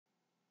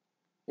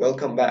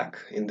Welcome back.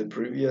 In the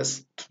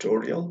previous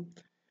tutorial,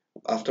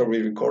 after we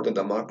recorded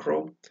a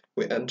macro,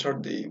 we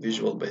entered the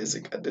Visual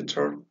Basic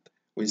editor,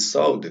 we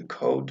saw the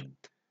code,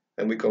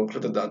 and we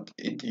concluded that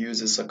it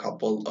uses a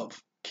couple of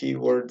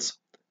keywords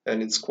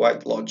and it's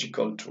quite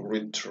logical to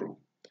read through.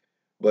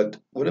 But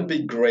wouldn't it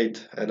be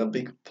great and a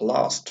big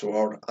plus to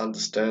our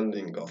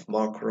understanding of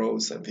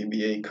macros and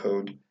VBA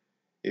code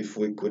if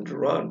we could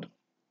run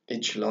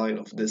each line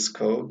of this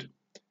code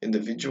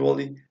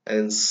individually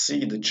and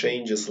see the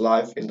changes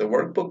live in the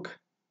workbook?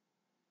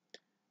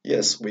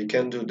 Yes, we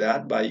can do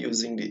that by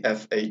using the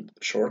F8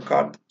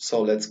 shortcut.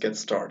 So let's get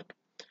started.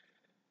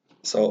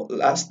 So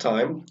last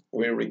time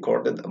we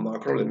recorded a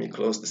macro, let me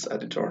close this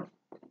editor,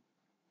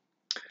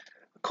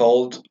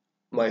 called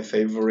my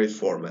favorite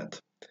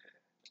format.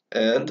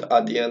 And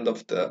at the end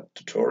of the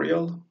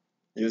tutorial,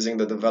 using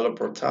the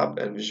developer tab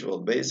and Visual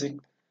Basic,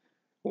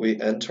 we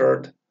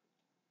entered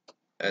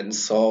and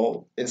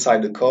saw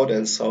inside the code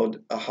and saw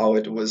how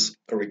it was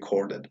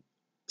recorded.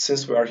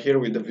 Since we are here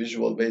with the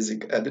Visual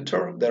Basic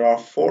editor, there are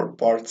four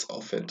parts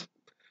of it.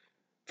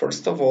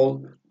 First of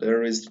all,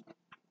 there is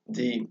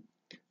the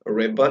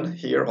ribbon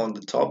here on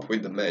the top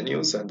with the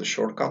menus and the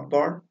shortcut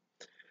bar.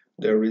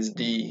 There is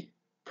the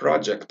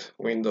project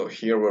window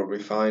here where we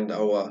find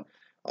our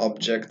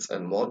objects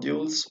and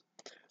modules.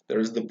 There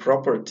is the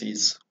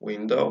properties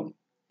window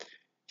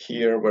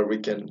here where we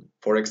can,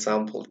 for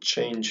example,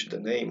 change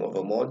the name of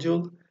a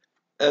module.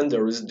 And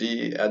there is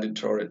the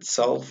editor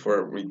itself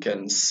where we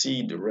can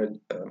see the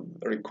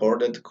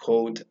recorded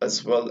code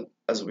as well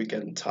as we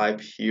can type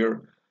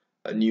here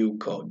a new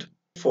code.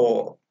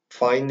 For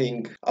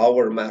finding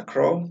our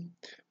macro,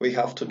 we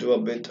have to do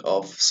a bit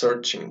of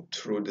searching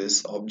through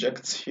these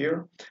objects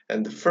here.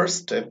 And the first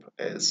step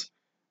is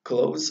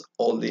close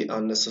all the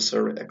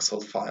unnecessary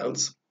Excel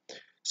files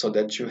so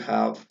that you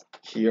have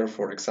here,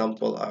 for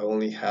example, I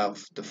only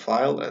have the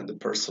file and the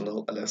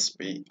personal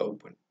LSB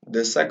open.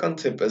 The second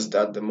tip is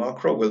that the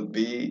macro will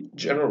be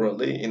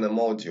generally in a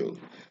module.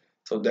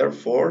 So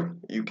therefore,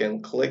 you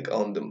can click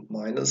on the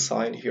minus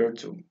sign here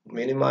to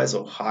minimize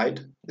or hide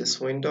this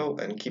window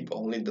and keep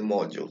only the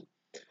module.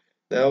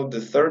 Now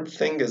the third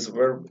thing is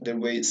where did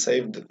we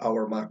save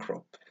our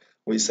macro.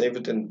 We save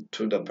it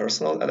into the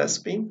personal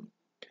LSP.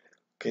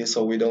 Okay,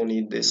 so we don't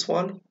need this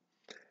one.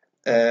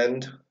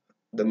 And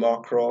the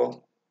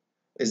macro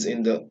is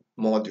in the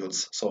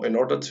modules. So in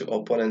order to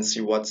open and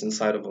see what's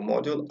inside of a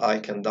module, I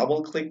can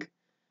double click.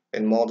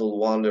 In module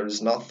 1 there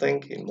is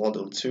nothing. In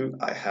module 2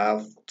 I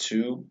have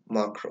two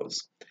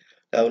macros.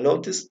 Now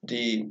notice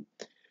the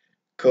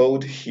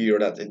code here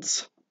that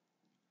it's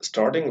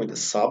starting with a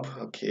sub,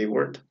 a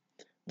keyword.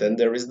 Then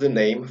there is the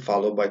name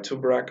followed by two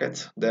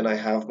brackets. Then I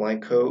have my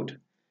code.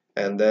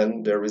 And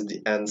then there is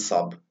the end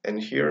sub. And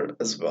here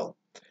as well.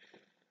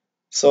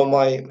 So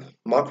my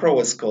macro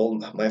is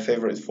called my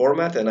favorite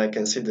format and I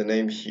can see the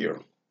name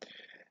here.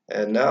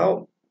 And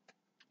now,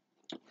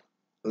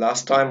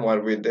 last time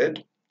what we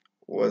did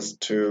was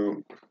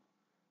to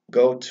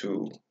go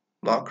to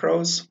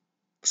macros,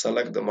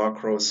 select the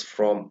macros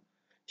from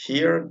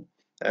here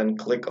and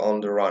click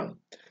on the run.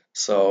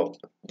 So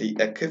the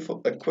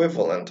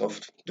equivalent of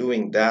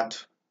doing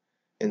that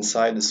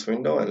inside this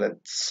window, and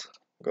let's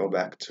go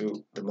back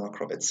to the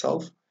macro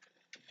itself,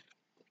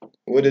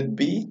 would it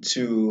be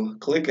to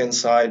click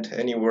inside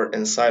anywhere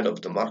inside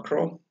of the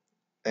macro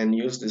and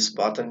use this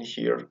button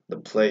here, the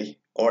play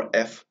or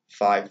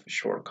F5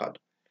 shortcut.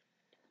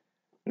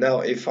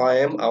 Now if I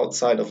am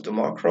outside of the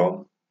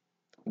macro,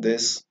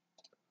 this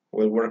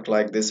will work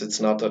like this. It's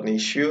not an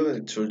issue,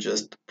 it will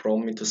just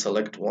prompt me to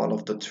select one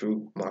of the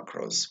two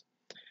macros.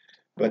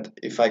 But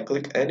if I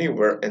click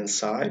anywhere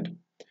inside,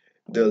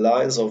 the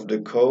lines of the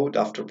code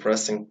after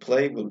pressing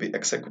play will be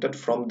executed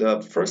from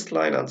the first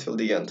line until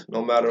the end,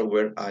 no matter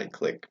where I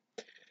click.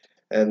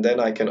 And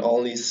then I can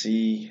only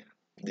see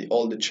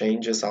all the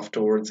changes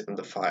afterwards in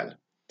the file.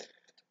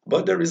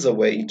 But there is a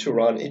way to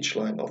run each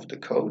line of the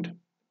code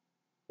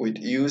with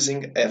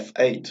using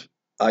F8.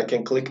 I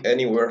can click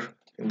anywhere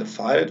in the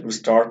file. It will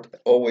start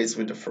always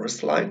with the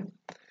first line.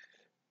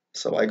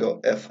 So I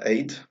go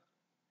F8.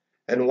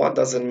 And what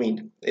does it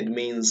mean? It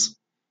means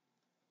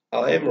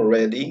I am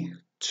ready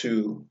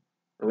to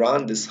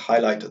run this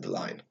highlighted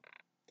line.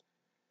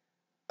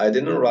 I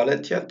didn't run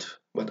it yet,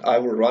 but I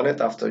will run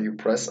it after you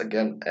press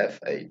again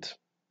F8.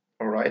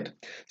 Alright,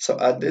 so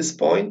at this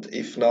point,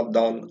 if not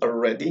done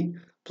already,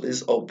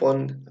 please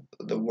open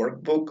the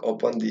workbook,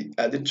 open the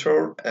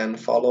editor and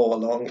follow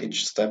along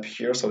each step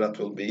here so that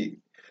will be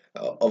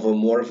of a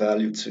more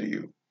value to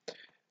you.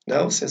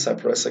 Now, since I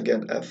press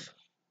again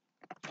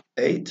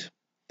F8,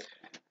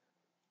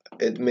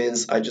 it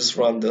means I just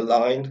run the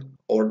line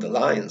or the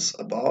lines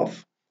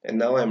above, and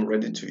now I'm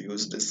ready to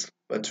use this,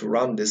 to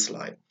run this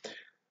line.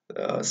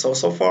 So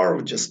far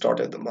we just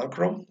started the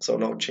macro, so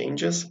no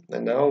changes.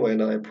 And now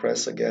when I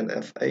press again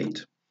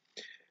F8,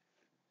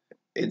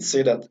 it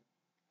see that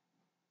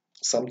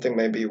something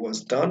maybe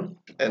was done,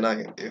 and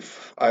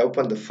if I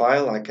open the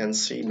file, I can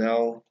see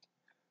now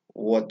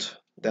what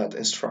that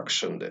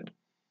instruction did,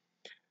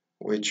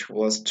 which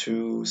was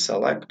to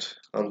select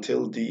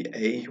until the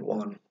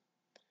A1.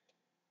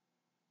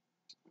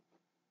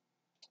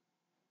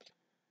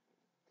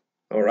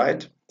 All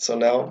right, so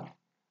now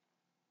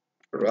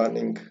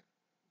running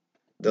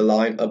the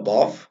line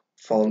above,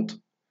 font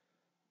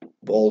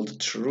bold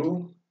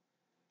true,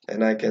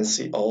 and I can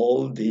see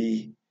all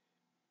the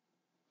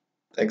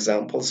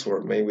examples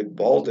were made with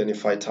bold, and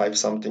if I type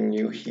something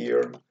new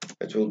here,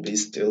 it will be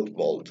still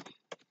bold.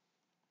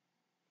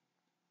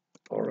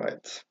 All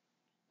right.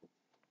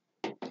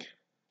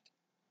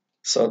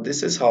 So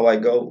this is how I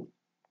go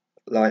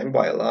line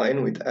by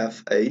line with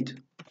F8,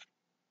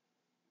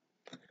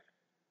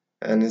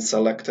 and it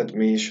selected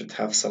me, should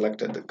have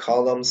selected the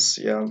columns,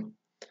 yeah.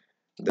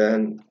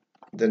 Then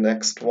the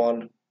next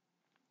one,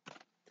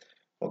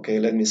 okay,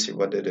 let me see,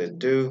 what did it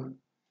do?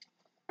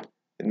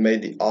 It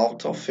made the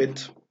out of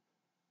it,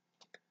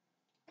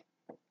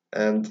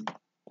 and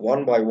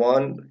one by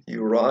one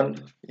you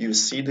run, you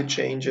see the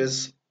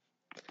changes.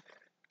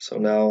 So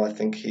now I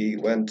think he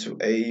went to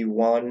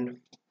A1,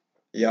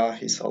 yeah,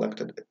 he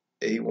selected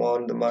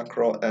A1, the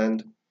macro,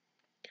 and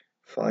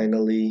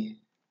finally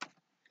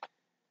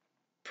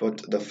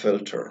put the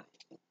filter.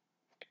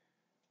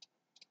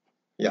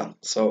 Yeah,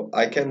 so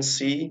I can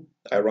see,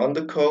 I run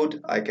the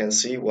code, I can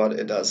see what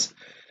it does.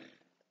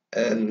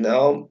 And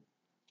now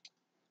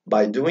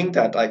by doing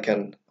that, I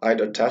can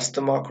either test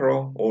the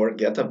macro or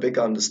get a big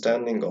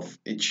understanding of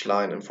each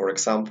line. And for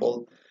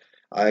example,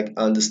 I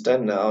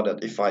understand now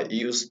that if I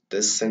use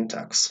this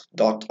syntax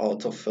dot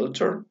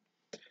autofilter,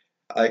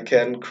 I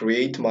can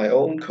create my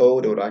own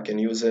code, or I can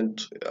use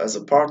it as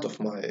a part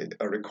of my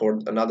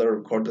another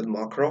recorded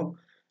macro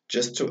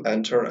just to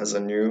enter as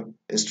a new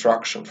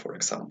instruction, for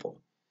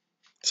example.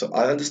 So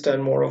I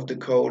understand more of the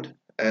code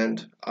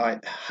and I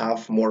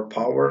have more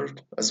power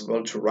as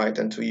well to write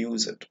and to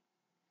use it.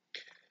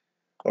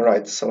 All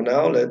right, so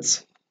now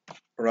let's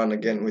run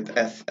again with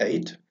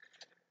F8,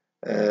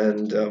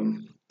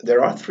 and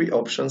there are three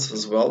options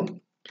as well.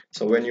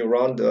 So when you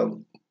run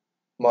the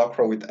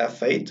macro with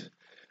F8,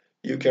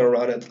 you can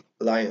run it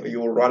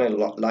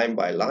line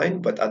by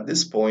line, but at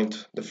this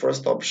point the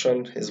first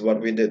option is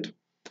what we did.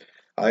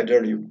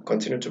 Either you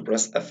continue to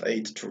press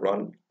F8 to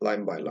run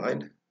line by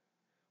line,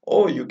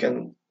 or you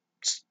can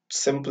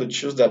simply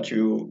choose that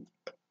you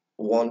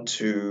want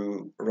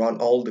to run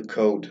all the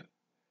code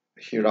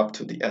here up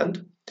to the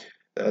end.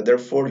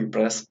 Therefore you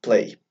press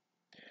play.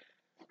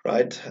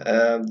 Right?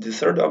 The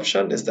third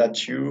option is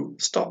that you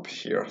stop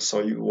here.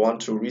 So you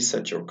want to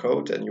reset your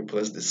code and you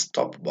press the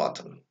stop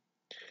button.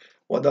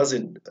 What does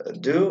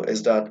it do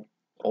is that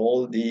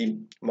all the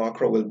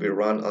macro will be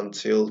run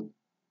until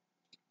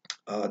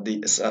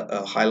the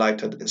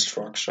highlighted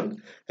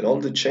instruction, and all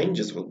the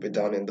changes will be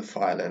done in the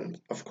file. And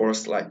of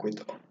course, like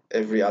with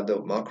every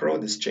other macro,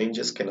 these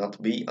changes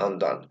cannot be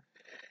undone.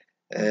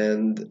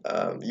 And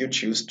you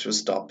choose to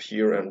stop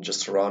here and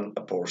just run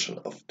a portion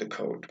of the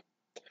code.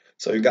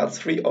 So you got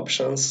three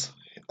options: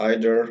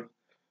 either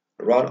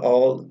run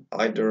all,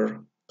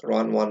 either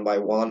run one by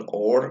one,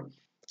 or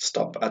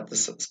stop at the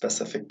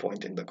specific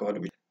point in the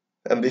code.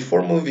 And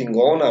before moving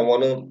on, I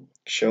want to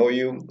show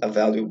you a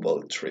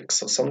valuable trick.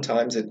 So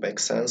sometimes it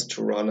makes sense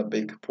to run a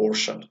big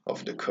portion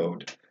of the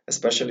code,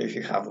 especially if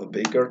you have a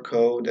bigger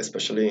code,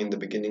 especially in the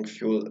beginning if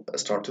you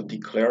start to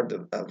declare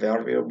the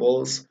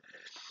variables.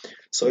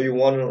 So you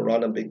want to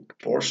run a big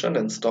portion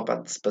and stop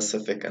at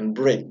specific and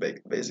break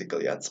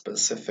basically at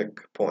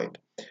specific point.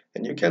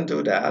 And you can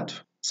do that.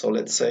 So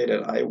let's say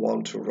that I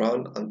want to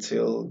run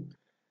until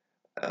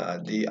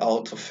the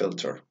auto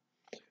filter,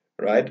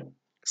 right?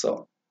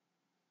 So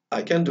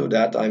I can do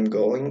that. I'm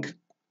going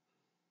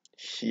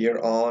here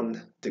on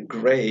the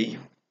gray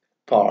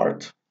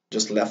part,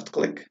 just left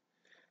click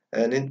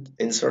and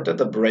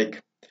inserted a break.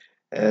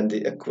 And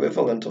the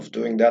equivalent of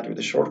doing that with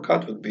a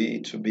shortcut would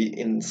be to be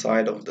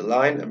inside of the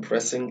line and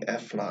pressing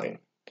F9.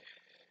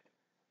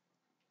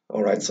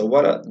 All right, so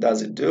what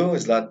does it do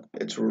is that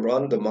it will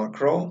run the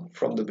macro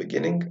from the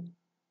beginning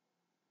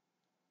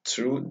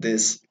through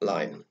this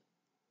line.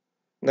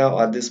 Now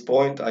at this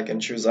point, I can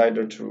choose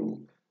either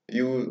to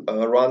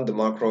run the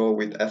macro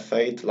with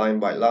F8 line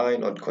by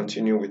line, or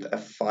continue with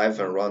F5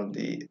 and run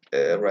the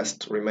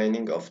rest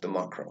remaining of the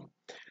macro.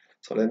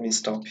 So let me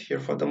stop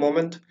here for the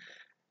moment,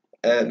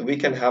 and we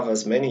can have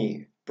as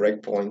many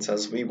breakpoints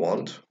as we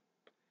want.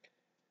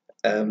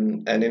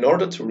 And in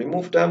order to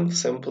remove them,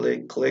 simply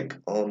click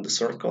on the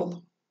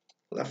circle,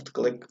 left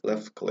click,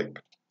 left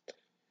click.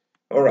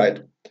 All right,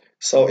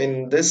 so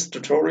in this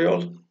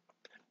tutorial,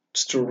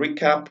 just to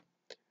recap,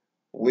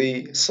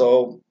 we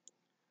saw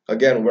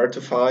again where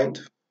to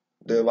find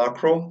the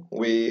macro.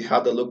 We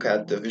had a look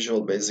at the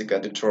Visual Basic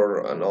Editor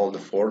and all the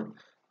four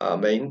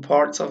main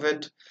parts of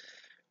it.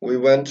 We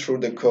went through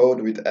the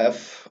code with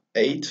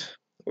F8.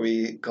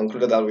 We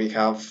concluded that we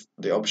have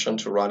the option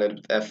to run it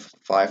with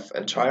F5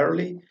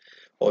 entirely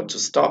or to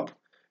stop,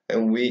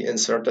 and we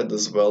inserted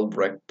as well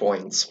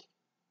breakpoints.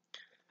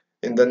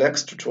 In the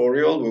next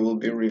tutorial, we will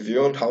be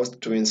reviewing how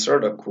to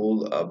insert a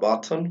cool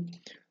button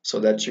so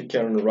that you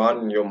can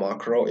run your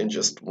macro in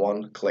just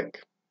one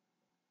click.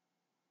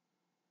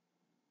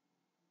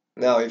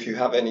 Now, if you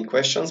have any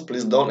questions,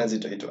 please don't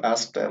hesitate to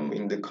ask them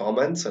in the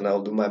comments and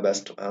I'll do my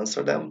best to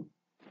answer them.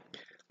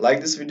 Like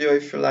this video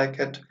if you like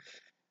it,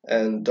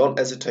 And don't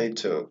hesitate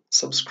to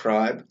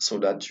subscribe so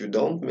that you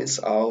don't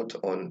miss out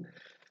on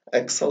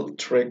Excel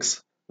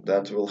tricks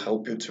that will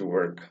help you to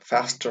work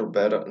faster,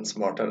 better, and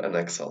smarter in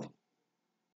Excel.